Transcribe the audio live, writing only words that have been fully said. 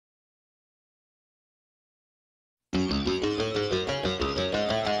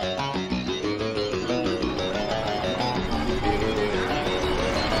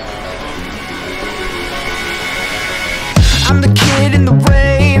the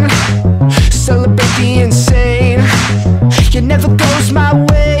rain, celebrate the insane. It never goes my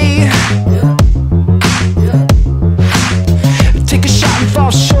way. Take a shot and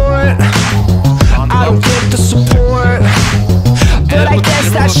fall short. I don't get the support, but I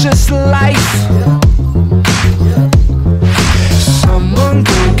guess that's just life. Someone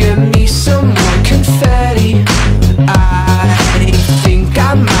go get me some more confetti. I think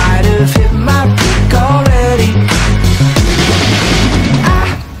I might have hit my peak already.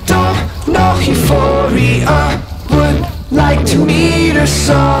 I don't know euphoria, would like to meet her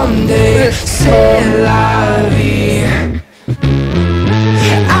someday. C'est la vie.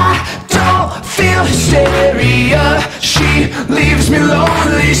 I don't feel hysteria, she leaves me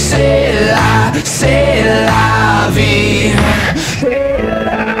lonely. C'est la vie.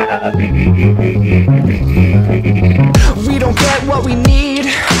 We don't get what we need,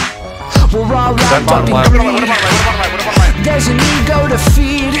 we're all wrapped up in greed. There's an ego to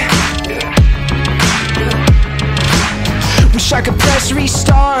feed. Wish I could press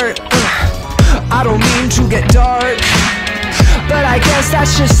restart. I don't mean to get dark, but I guess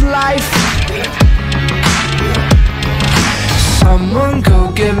that's just life. Someone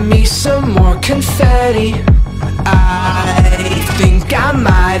go get me some more confetti. I think I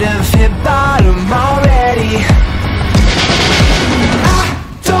might have hit bottom already. I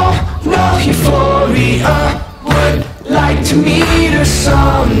don't know euphoria, would like to meet her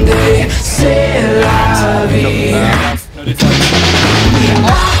someday. C'est la vie. I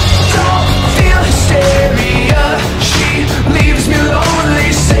don't feel hysteria, she leaves me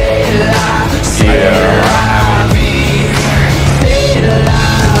lonely. C'est la vie. C'est la vie.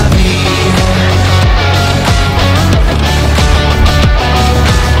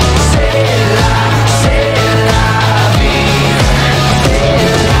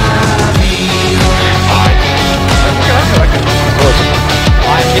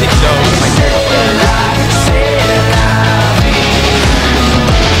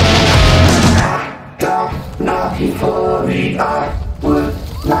 I would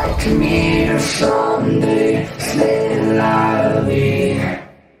like to meet her someday. C'est la vie.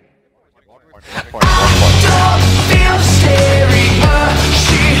 I don't feel hysteria,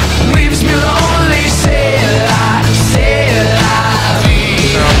 she leaves me lonely. C'est la vie.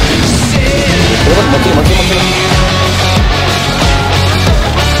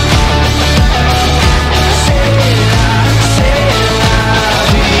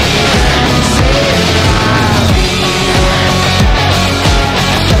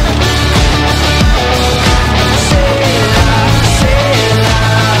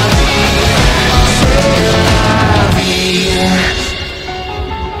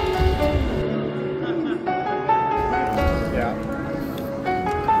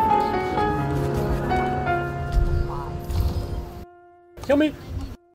 Kill me!